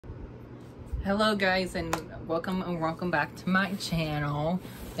Hello guys, and welcome back to my channel.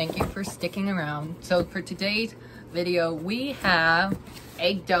 Thank you for sticking around. So for today's video we have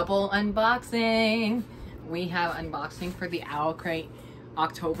a double unboxing. We have unboxing for the Owlcrate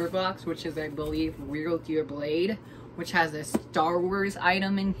October box, which is, I believe, Wield Your Blade, which has a Star Wars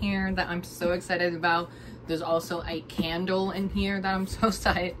item in here that I'm so excited about. There's also a candle in here that I'm so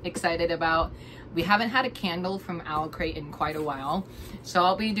excited about. We haven't had a candle from Owlcrate in quite a while, so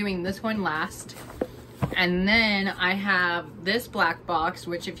I'll be doing this one last. And then I have this black box,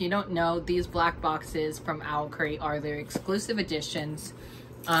 which, if you don't know, these black boxes from Owlcrate are their exclusive editions.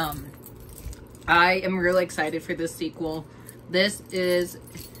 I am really excited for this sequel. This is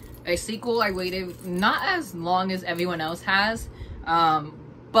a sequel I waited not as long as everyone else has,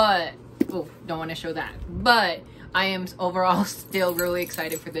 but oh, don't want to show that, but I am overall still really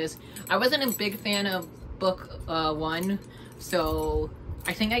excited for this. I wasn't a big fan of book 1, so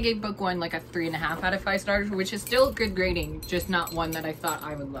I think I gave book 1 like a 3.5 out of 5 stars, which is still good grading, just not one that I thought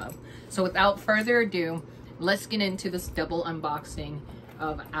I would love. So without further ado, let's get into this double unboxing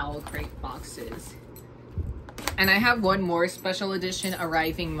of Owlcrate boxes. And I have one more special edition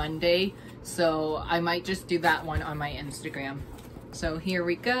arriving Monday, so I might just do that one on my Instagram. So here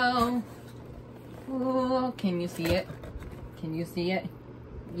we go. Oh, can you see it? Can you see it?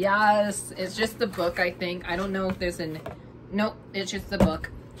 Yes, it's just the book, I think. I don't know if there's an... Nope, it's just the book.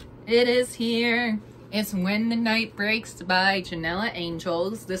 It is here. It's When the Night Breaks by Janella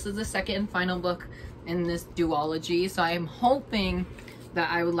Angels. This is the second and final book in this duology, so I am hoping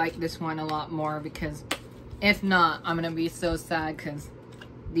that I would like this one a lot more, because if not, I'm gonna be so sad, because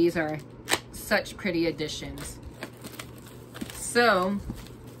these are such pretty additions. So,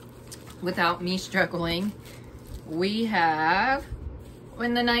 without me struggling, we have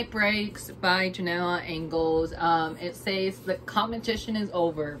When the Night Breaks by Janella Angels. It says the competition is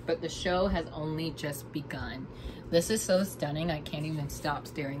over, but the show has only just begun. This is so stunning, I can't even stop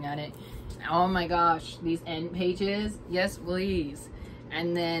staring at it. Oh my gosh, these end pages, yes please.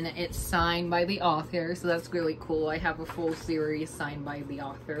 And then it's signed by the author, so that's really cool. I have a full series signed by the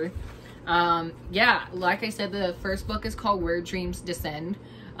author. Yeah, like I said, the first book is called Where Dreams Descend.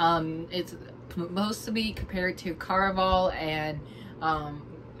 It's supposed to be compared to Caraval and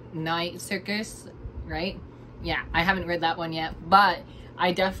Night Circus, right? Yeah, I haven't read that one yet, but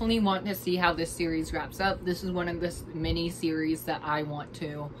I definitely want to see how this series wraps up. This is one of the mini series that I want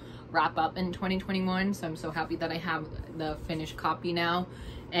to wrap up in 2021, so I'm so happy that I have the finished copy now,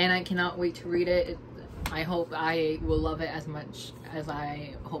 and I cannot wait to read it. I hope I will love it as much as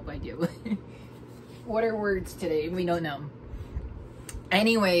I hope I do. What are words today? We don't know.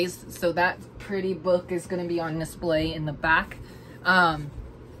 Anyways, so that pretty book is going to be on display in the back.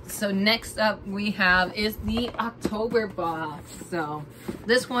 So next up we have is the October box. So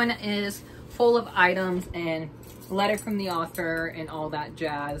this one is full of items and letter from the author and all that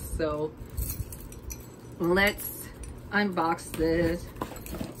jazz. So let's unbox this.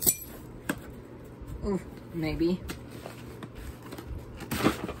 Ooh, maybe.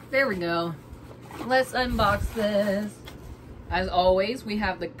 There we go. Let's unbox this. As always, we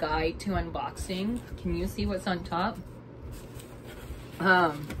have the guide to unboxing. Can you see what's on top?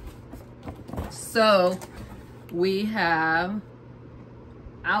 So we have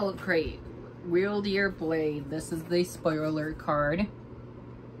Owlcrate, Wield Your Blade. This is the spoiler card.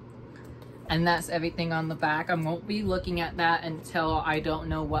 And that's everything on the back. I won't be looking at that until I don't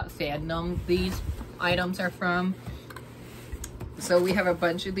know what fandom these items are from. So we have a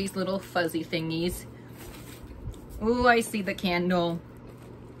bunch of these little fuzzy thingies. Ooh, I see the candle.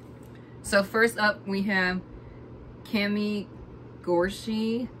 So first up we have Kami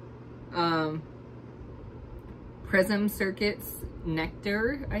Gorshi, Prism Circuits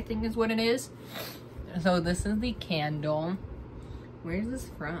Nectar, I think is what it is. So this is the candle. Where's this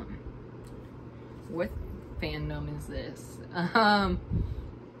from? What fandom is this?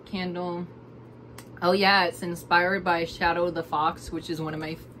 Candle. Oh yeah, it's inspired by Shadow the Fox, which is one of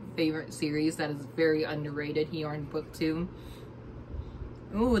my favorite series that is very underrated here in book 2.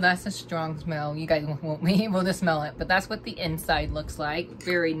 Ooh, that's a strong smell. You guys won't be able to smell it, but that's what the inside looks like.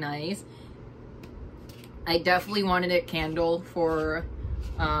 Very nice. I definitely wanted a candle for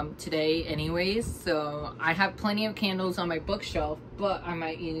today anyways, so I have plenty of candles on my bookshelf, but I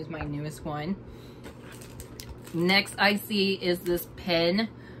might use my newest one. Next I see is this pen.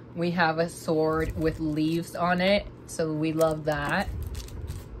 We have a sword with leaves on it, so we love that.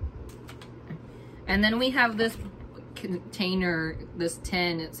 And then we have this container, this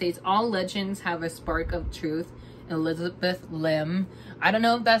tin. It says, all legends have a spark of truth, Elizabeth Lim. I don't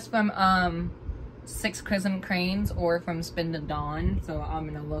know if that's from 6 Crimson Cranes or from Spin the Dawn. So I'm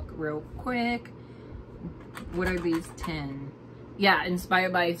gonna look real quick. What are these 10? Yeah,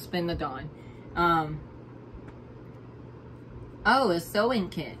 inspired by Spin the Dawn. Oh, a sewing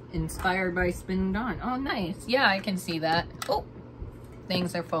kit inspired by Spin the Dawn. Oh, nice. Yeah, I can see that. Oh,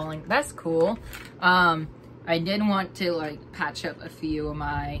 things are falling. That's cool. I did want to like patch up a few of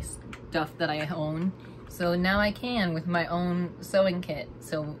my stuff that I own. So now I can with my own sewing kit.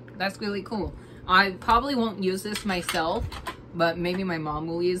 So that's really cool. I probably won't use this myself, but maybe my mom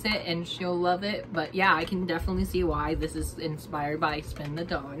will use it and she'll love it. But yeah, I can definitely see why this is inspired by Spin the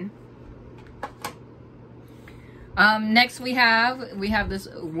Dawn. Next we have this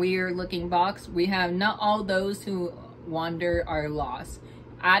weird looking box. We have Not All Those Who Wander Are Lost.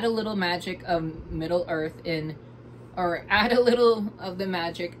 Add a little magic of Middle Earth add a little of the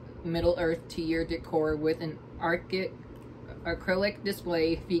magic Middle Earth to your decor with an acrylic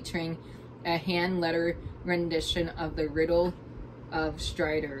display featuring a hand letter rendition of the Riddle of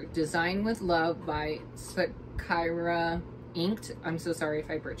Strider. Designed with love by Sakira Inked. I'm so sorry if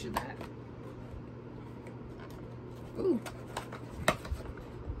I butchered that. Ooh.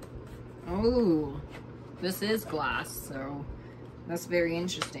 Oh, this is glass, so that's very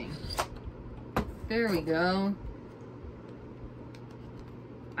interesting. There we go.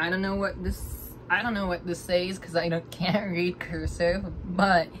 I don't know what this says because can't read cursive,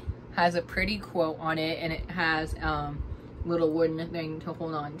 but has a pretty quote on it, and it has little wooden thing to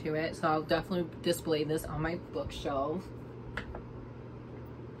hold on to it. So I'll definitely display this on my bookshelf.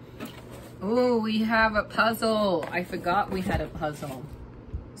 Oh, we have a puzzle. I forgot we had a puzzle.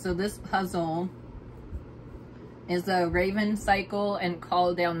 So this puzzle is a Raven Cycle and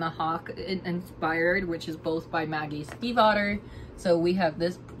Call Down the Hawk inspired, which is both by Maggie Stiefvater. So we have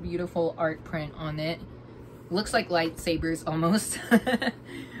this beautiful art print on it. Looks like lightsabers almost.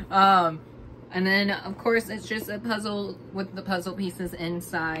 And then of course it's just a puzzle with the puzzle pieces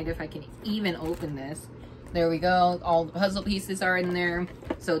inside. If I can even open this. There we go. All the puzzle pieces are in there.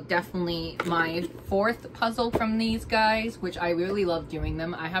 So definitely my 4th puzzle from these guys, which I really love doing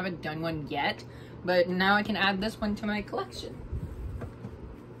them. I haven't done one yet, but now I can add this one to my collection.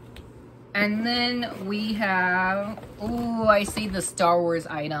 And then we have, oh, I see the Star Wars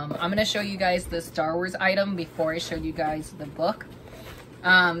item. I'm going to show you guys the Star Wars item before I show you guys the book.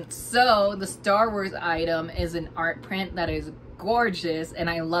 So the Star Wars item is an art print that is gorgeous, and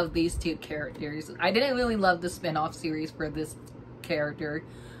I love these 2 characters. I didn't really love the spin-off series for this character,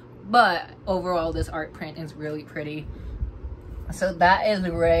 but overall this art print is really pretty. So that is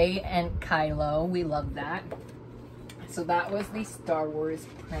Rey and Kylo. We love that. So that was the Star Wars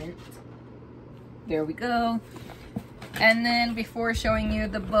print. There we go. And then before showing you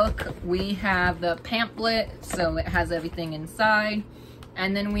the book, we have the pamphlet, so it has everything inside.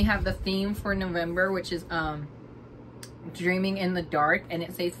 And then we have the theme for November, which is Dreaming in the Dark, and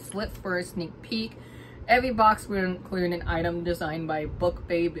it says slip for a sneak peek. Every box will include an item designed by Book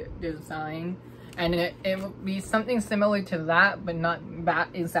Babe Design, and it will be something similar to that, but not that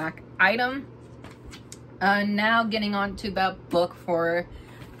exact item. Now getting on to the book for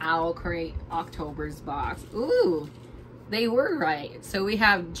Owlcrate October's box. Ooh, they were right. So we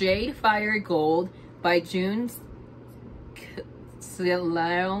have Jade Fire Gold by June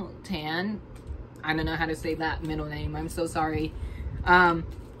Tan. I don't know how to say that middle name. I'm so sorry. I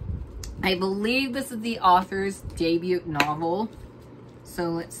believe this is the author's debut novel. So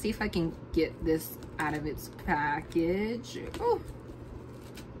let's see if I can get this out of its package. Oh,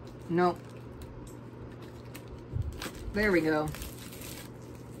 nope. There we go.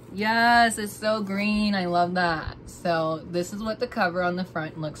 Yes, it's so green. I love that. So this is what the cover on the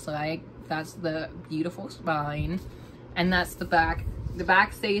front looks like. That's the beautiful spine. And that's the back. The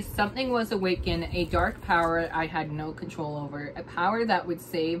back says, something was awakened, a dark power I had no control over, a power that would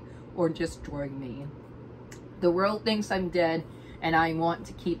save or destroy me. The world thinks I'm dead, and I want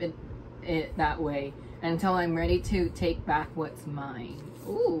to keep it that way until I'm ready to take back what's mine.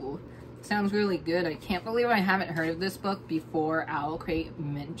 Ooh, sounds really good. I can't believe I haven't heard of this book before Owlcrate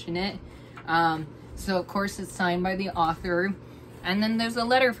mentioned it. So of course it's signed by the author, and then there's a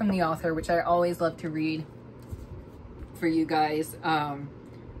letter from the author, which I always love to read for you guys.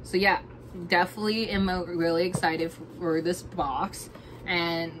 So yeah, definitely am really excited for this box,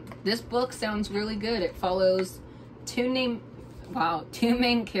 and this book sounds really good. It follows two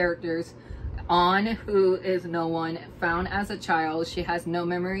main characters. On, who is no one, found as a child. She has no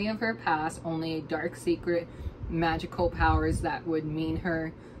memory of her past, only a dark secret, magical powers that would mean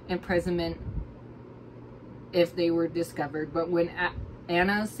her imprisonment if they were discovered. But when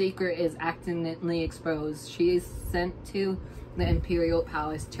Anna's secret is accidentally exposed, she is sent to the Imperial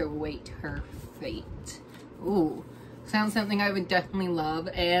Palace to await her Owlcrate. Ooh, sounds something I would definitely love.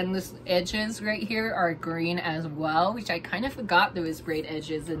 And this edges right here are green as well, which I kind of forgot there was sprayed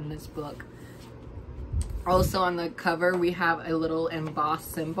edges in this book. Also on the cover we have a little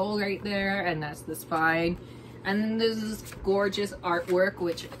embossed symbol right there, and that's the spine. And then there's this gorgeous artwork,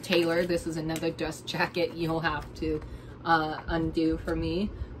 which Taylor, this is another dust jacket you'll have to undo for me.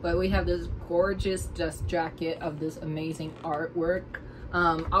 But we have this gorgeous dust jacket of this amazing artwork.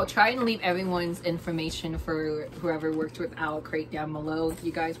 I'll try and leave everyone's information for whoever worked with Owlcrate down below if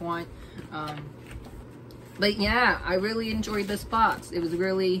you guys want. But yeah, I really enjoyed this box. It was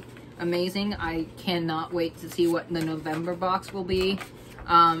really amazing. I cannot wait to see what the November box will be.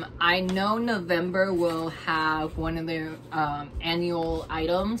 I know November will have one of their annual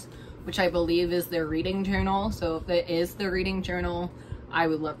items, which I believe is their reading journal. So if it is the reading journal, I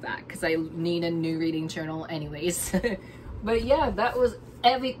would love that because I need a new reading journal anyways. But yeah, that was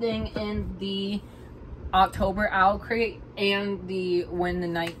everything in the October Owlcrate and the When the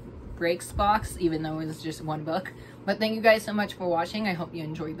Night Breaks box, even though it was just one book. But thank you guys so much for watching. I hope you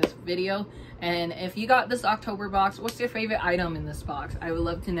enjoyed this video. And if you got this October box, what's your favorite item in this box? I would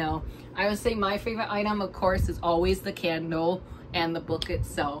love to know. I would say my favorite item, of course, is always the candle and the book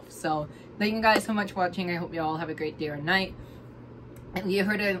itself. So thank you guys so much for watching. I hope you all have a great day or night. If you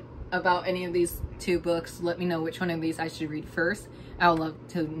heard about any of these two books, let me know which one of these I should read first. I would love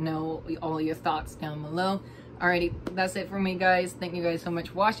to know all your thoughts down below. Alrighty, that's it for me, guys. Thank you guys so much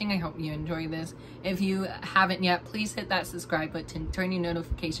for watching. I hope you enjoy this. If you haven't yet, please hit that subscribe button, turn your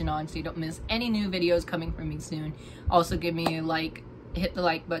notification on so you don't miss any new videos coming from me soon. Also give me a like, hit the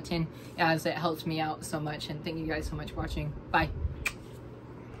like button, as it helps me out so much. And thank you guys so much for watching. Bye.